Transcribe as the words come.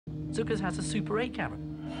Cukurs has a Super 8 camera.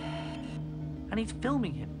 And he's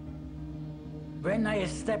filming him. When I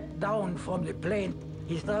stepped down from the plane,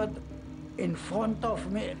 he stood in front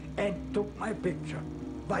of me and took my picture.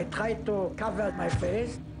 I tried to cover my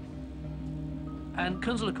face. And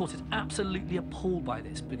Cukurs, of course, is absolutely appalled by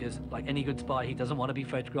this because, like any good spy, he doesn't want to be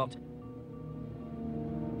photographed.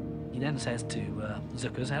 He then says to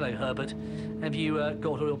Cukurs, "Hello, Herbert, have you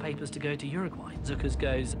got all your papers to go to Uruguay?" Cukurs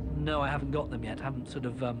goes, "No, I haven't got them yet, haven't sort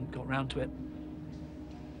of got round to it."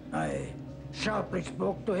 I sharply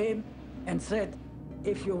spoke to him and said,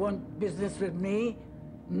 "If you want business with me,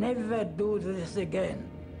 never do this again.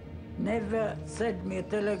 Never send me a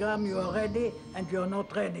telegram, you are ready and you're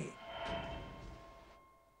not ready."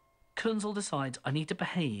 Cukurs decides, I need to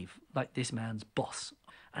behave like this man's boss.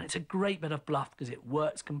 And it's a great bit of bluff because it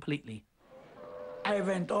works completely. I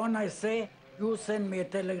went on, I say, "You send me a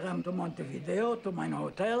telegram to Montevideo, to my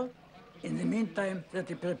hotel. In the meantime, that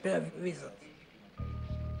you prepare visas."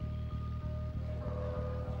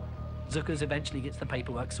 Cukurs eventually gets the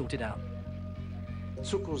paperwork sorted out.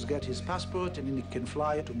 Cukurs gets his passport and then he can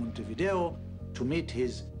fly to Montevideo to meet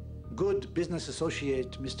his good business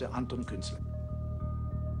associate, Mr. Anton Künzle.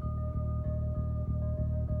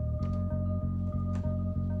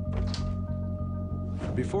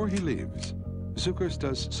 Before he leaves, Cukurs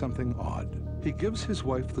does something odd. He gives his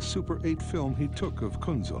wife the Super 8 film he took of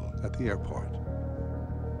Künzle at the airport.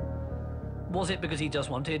 Was it because he just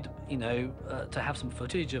wanted, you know, to have some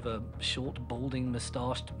footage of a short, balding,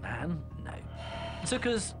 moustached man? No.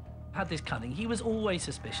 Cukurs had this cunning. He was always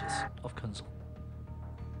suspicious of Künzle.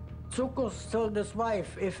 Cukurs told his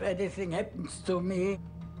wife, "If anything happens to me,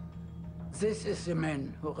 this is the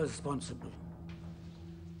man who is responsible."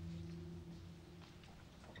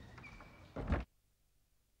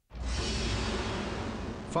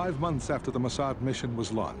 5 months after the Mossad mission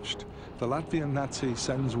was launched, the Latvian Nazi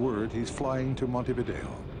sends word he's flying to Montevideo.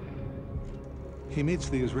 He meets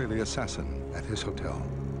the Israeli assassin at his hotel.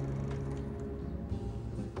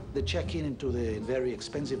 They check in into the very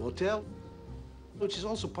expensive hotel, which is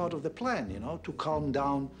also part of the plan, you know, to calm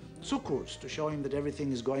down Cukurs, to show him that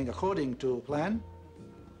everything is going according to plan.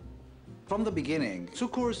 From the beginning,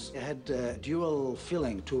 Cukurs had a dual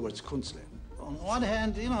feeling towards Künzle. On one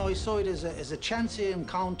hand, you know, he saw it as a chancy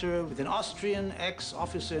encounter with an Austrian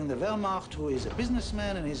ex-officer in the Wehrmacht who is a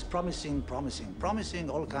businessman and is promising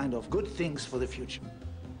all kind of good things for the future.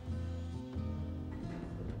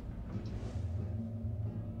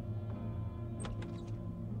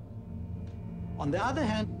 On the other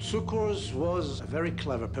hand, Cukurs was a very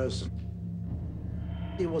clever person.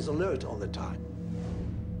 He was alert all the time.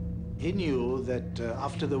 He knew that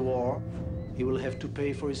after the war, he will have to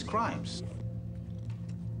pay for his crimes.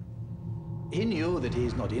 He knew that he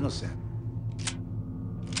is not innocent.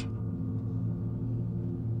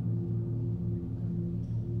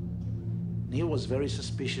 He was very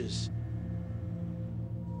suspicious.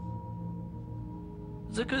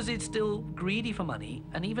 Cukurs is still greedy for money,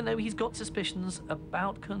 and even though he's got suspicions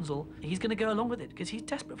about Künzle, he's going to go along with it because he's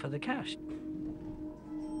desperate for the cash.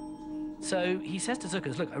 So he says to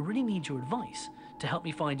Cukurs, "Look, I really need your advice to help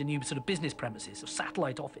me find a new sort of business premises, a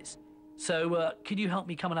satellite office. So could you help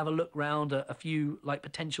me come and have a look round a few, like,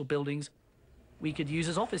 potential buildings we could use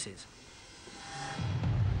as offices?"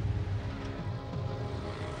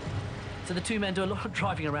 So the two men do a lot of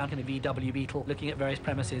driving around in a VW Beetle, looking at various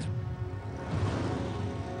premises.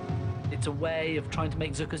 It's a way of trying to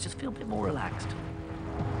make Cukurs just feel a bit more relaxed.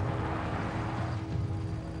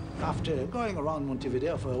 After going around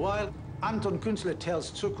Montevideo for a while, Anton Künzle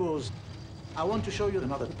tells Cukurs, "I want to show you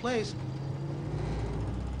another place."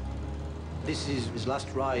 This is his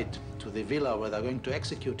last ride to the villa where they're going to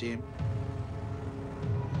execute him.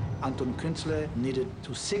 Anton Künzle needed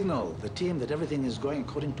to signal the team that everything is going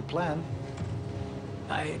according to plan.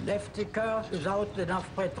 I left the car without enough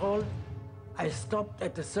petrol. I stopped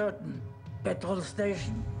at a certain petrol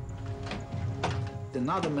station.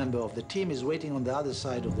 Another member of the team is waiting on the other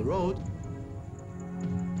side of the road.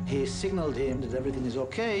 He signaled him that everything is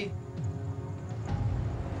okay.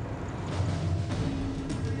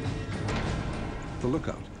 The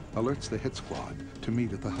lookout alerts the hit squad to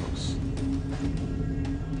meet at the house.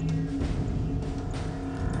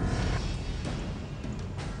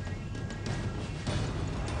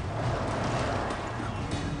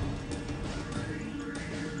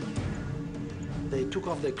 They took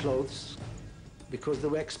off their clothes because they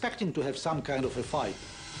were expecting to have some kind of a fight.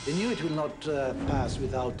 They knew it will not pass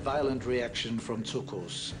without violent reaction from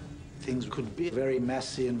Cukurs. Things could be very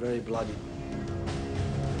messy and very bloody.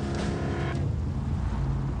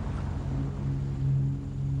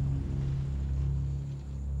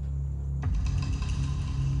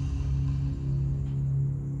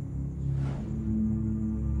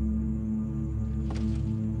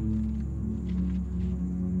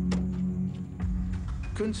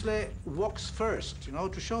 Künstler walks first, you know,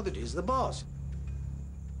 to show that he's the boss.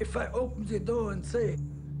 If I open the door and say,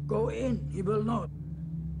 go in, he will not.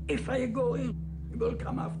 If I go in, he will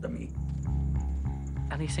come after me.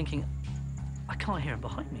 And he's thinking, I can't hear him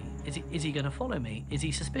behind me. Is he going to follow me? Is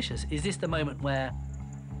he suspicious? Is this the moment where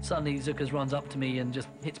suddenly Cukurs runs up to me and just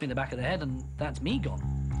hits me in the back of the head and that's me gone?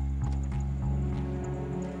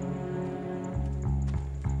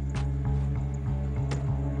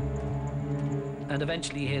 And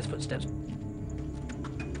eventually he hears footsteps.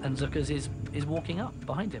 And Cukurs is walking up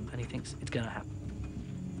behind him and he thinks it's going to happen.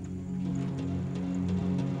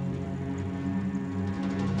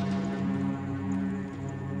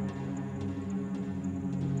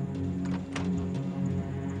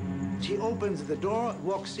 He opens the door,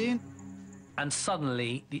 walks in. And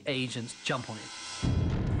suddenly the agents jump on him.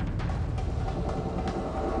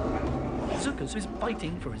 Cukurs is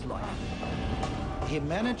fighting for his life. He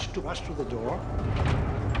managed to rush through the door.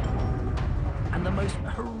 And the most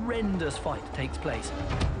horrendous fight takes place.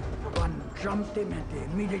 One jumped him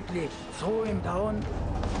and immediately threw him down.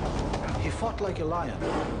 He fought like a lion.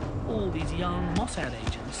 All these young Mossad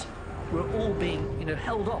agents were all being,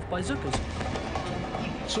 held off by Cukurs.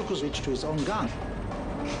 Cukurs reached to his own gun.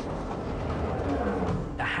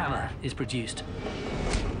 A hammer is produced.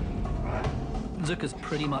 Cukurs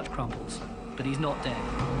pretty much crumples, but he's not dead.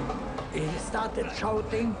 He started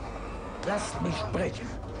shouting, "Lasst mich sprechen.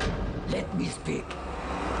 Let me speak."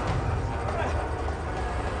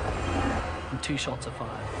 And 2 shots are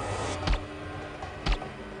fired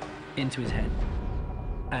into his head.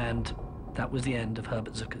 And that was the end of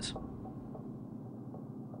Herbert Cukurs.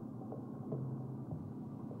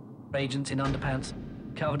 Agents in underpants,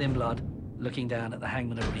 covered in blood, looking down at the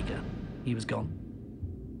Hangman of Riga. He was gone.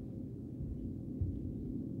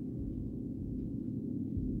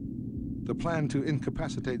 The plan to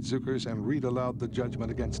incapacitate Cukurs and read aloud the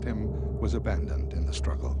judgment against him was abandoned in the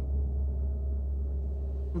struggle.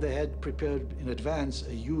 They had prepared in advance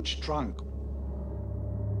a huge trunk.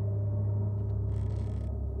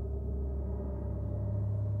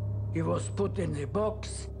 He was put in the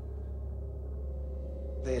box.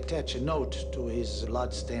 They attach a note to his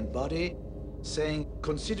blood-stained body saying,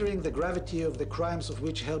 considering the gravity of the crimes of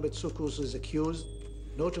which Herbert Cukurs is accused,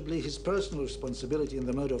 notably his personal responsibility in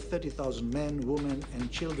the murder of 30,000 men, women,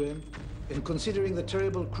 and children, and considering the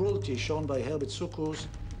terrible cruelty shown by Herbert Cukurs,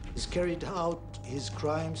 is carried out his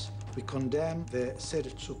crimes, we condemn the said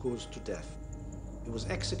Cukurs to death. He was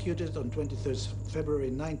executed on 23rd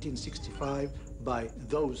February 1965 by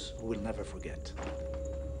those who will never forget.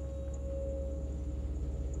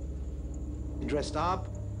 He dressed up,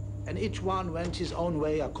 and each one went his own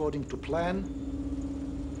way according to plan.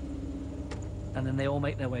 And then they all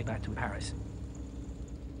make their way back to Paris.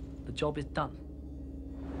 The job is done.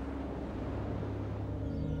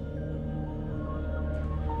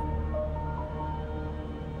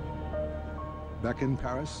 Back in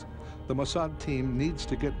Paris, the Mossad team needs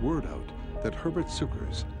to get word out that Herbert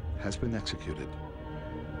Cukurs has been executed.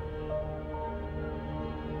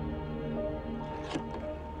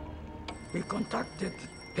 We contacted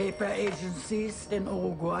paper agencies in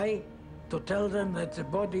Uruguay to tell them that the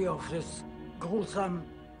body of this gruesome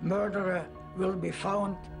murderer will be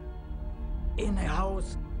found in a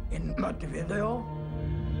house in Montevideo.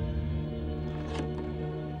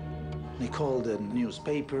 He called a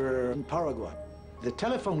newspaper in Paraguay. The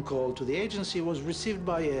telephone call to the agency was received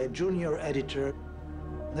by a junior editor,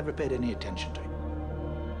 never paid any attention to it.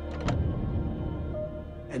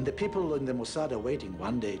 And the people in the Mossad are waiting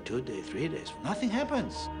 1 day, 2 days, 3 days. Nothing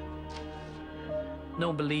happens. No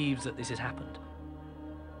one believes that this has happened.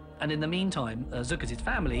 And in the meantime, Cukurs'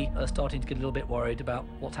 family are starting to get a little bit worried about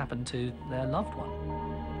what's happened to their loved one.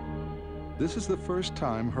 This is the first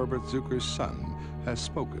time Herbert Cukurs' son has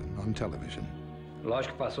spoken on television.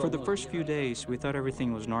 For the first few days, we thought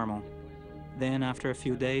everything was normal. Then, after a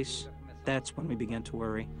few days, that's when we began to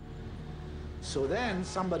worry. So then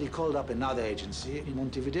somebody called up another agency in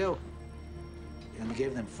Montevideo and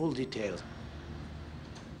gave them full details.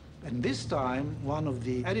 And this time, one of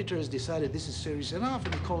the editors decided this is serious enough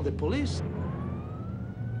and he called the police.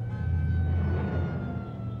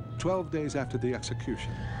 12 days after the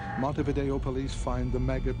execution, Montevideo police find the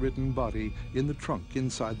maggot-ridden body in the trunk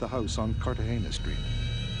inside the house on Cartagena Street.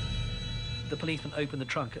 The policeman opened the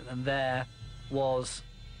trunk and there was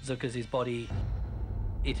Cukurs' body.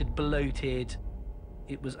 It had bloated.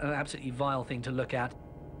 It was an absolutely vile thing to look at.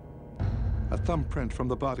 A thumbprint from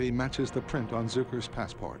the body matches the print on Cukurs'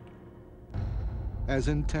 passport. As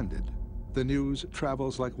intended, the news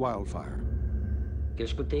travels like wildfire.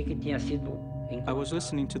 I was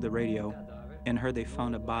listening to the radio and heard they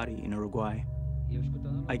found a body in Uruguay.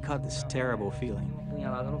 I caught this terrible feeling.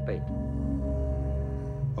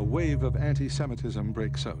 A wave of anti-Semitism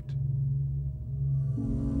breaks out.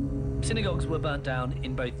 Synagogues were burnt down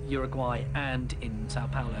in both Uruguay and in Sao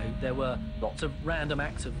Paulo. There were lots of random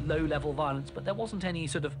acts of low-level violence, but there wasn't any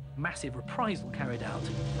sort of massive reprisal carried out.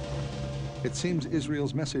 It seems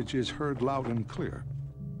Israel's message is heard loud and clear.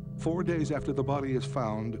 4 days after the body is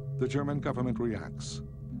found, the German government reacts.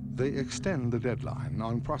 They extend the deadline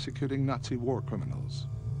on prosecuting Nazi war criminals.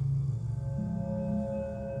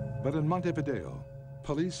 But in Montevideo,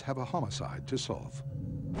 police have a homicide to solve.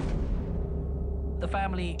 The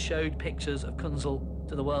family showed pictures of Kunzel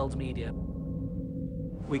to the world's media.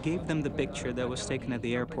 We gave them the picture that was taken at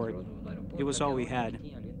the airport. It was all we had.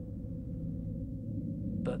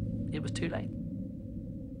 But it was too late.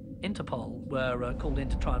 Interpol were called in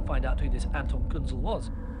to try and find out who this Anton Kunzel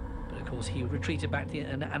was. But of course, he retreated back to the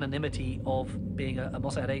anonymity of being a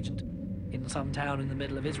Mossad agent in some town in the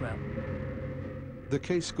middle of Israel. The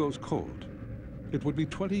case goes cold. It would be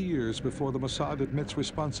 20 years before the Mossad admits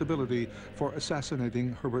responsibility for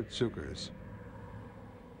assassinating Herbert Cukurs.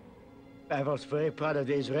 I was very proud of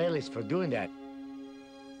the Israelis for doing that.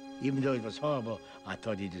 Even though it was horrible, I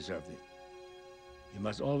thought he deserved it. You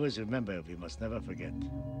must always remember, we must never forget.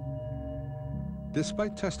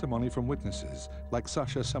 Despite testimony from witnesses like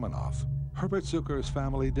Sasha Semenov, Herbert Cukurs'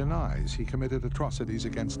 family denies he committed atrocities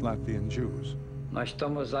against Latvian Jews.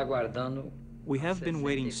 We have been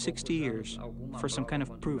waiting 60 years for some kind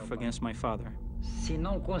of proof against my father.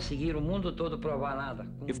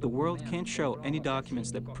 If the world can't show any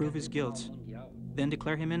documents that prove his guilt, then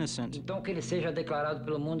declare him innocent.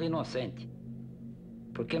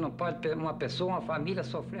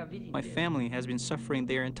 My family has been suffering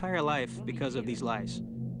their entire life because of these lies.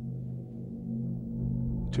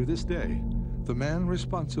 To this day, the man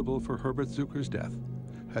responsible for Herbert Cukurs' death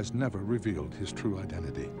has never revealed his true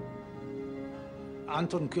identity.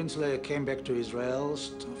 Anton Kunzel came back to Israel.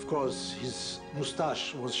 Of course, his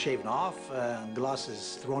mustache was shaven off,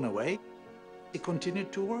 glasses thrown away. He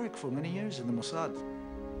continued to work for many years in the Mossad.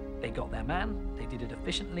 They got their man, they did it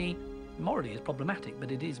efficiently. Morally, it's problematic,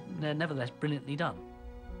 but it is nevertheless brilliantly done.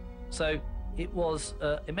 So it was,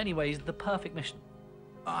 in many ways, the perfect mission.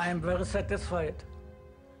 I am very satisfied.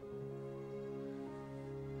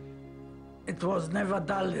 It was never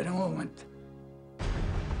dull in a moment.